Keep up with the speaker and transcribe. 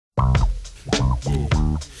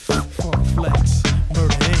Funk flex,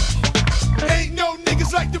 murder Inc. Ain't no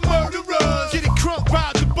niggas like the murderers. Get it crunk,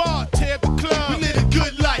 rob the bar, tear up the club. We live a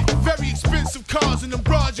good life, very expensive cars and them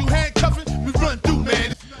bras you handcuffing. We run through,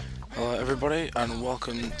 man. Hello everybody, and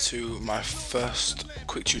welcome to my first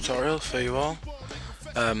quick tutorial for you all.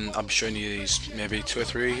 I'll be showing you these maybe 2 or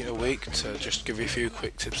 3 a week to just give you a few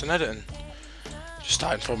quick tips on editing. Just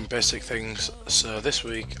starting from basic things. So this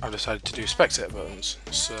week I've decided to do spectator buttons.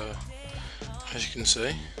 So as you can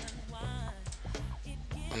see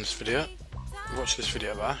on this video, watch this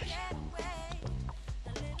video back,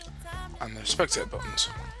 and the spectator buttons.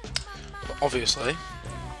 But obviously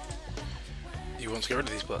you want to get rid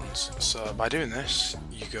of these buttons. So by doing this,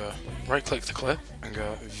 you go right click the clip and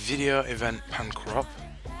go video event pan crop,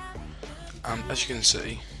 and as you can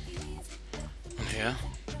see on here,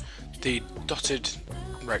 the dotted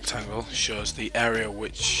rectangle shows the area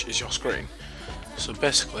which is your screen. So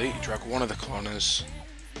basically you drag one of the corners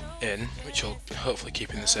in, which will hopefully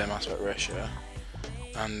keep in the same aspect ratio,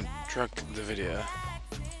 and drag the video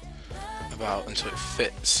about until it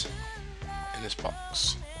fits in this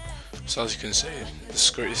box. So as you can see, the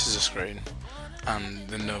screen, this is a screen, and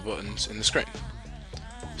there are no buttons in the screen.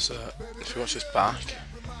 So if you watch this back,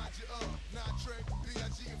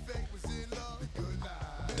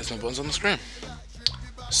 there's no buttons on the screen.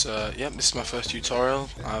 So yeah, this is my first tutorial.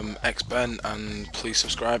 I'm XBen, and please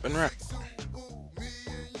subscribe and rate.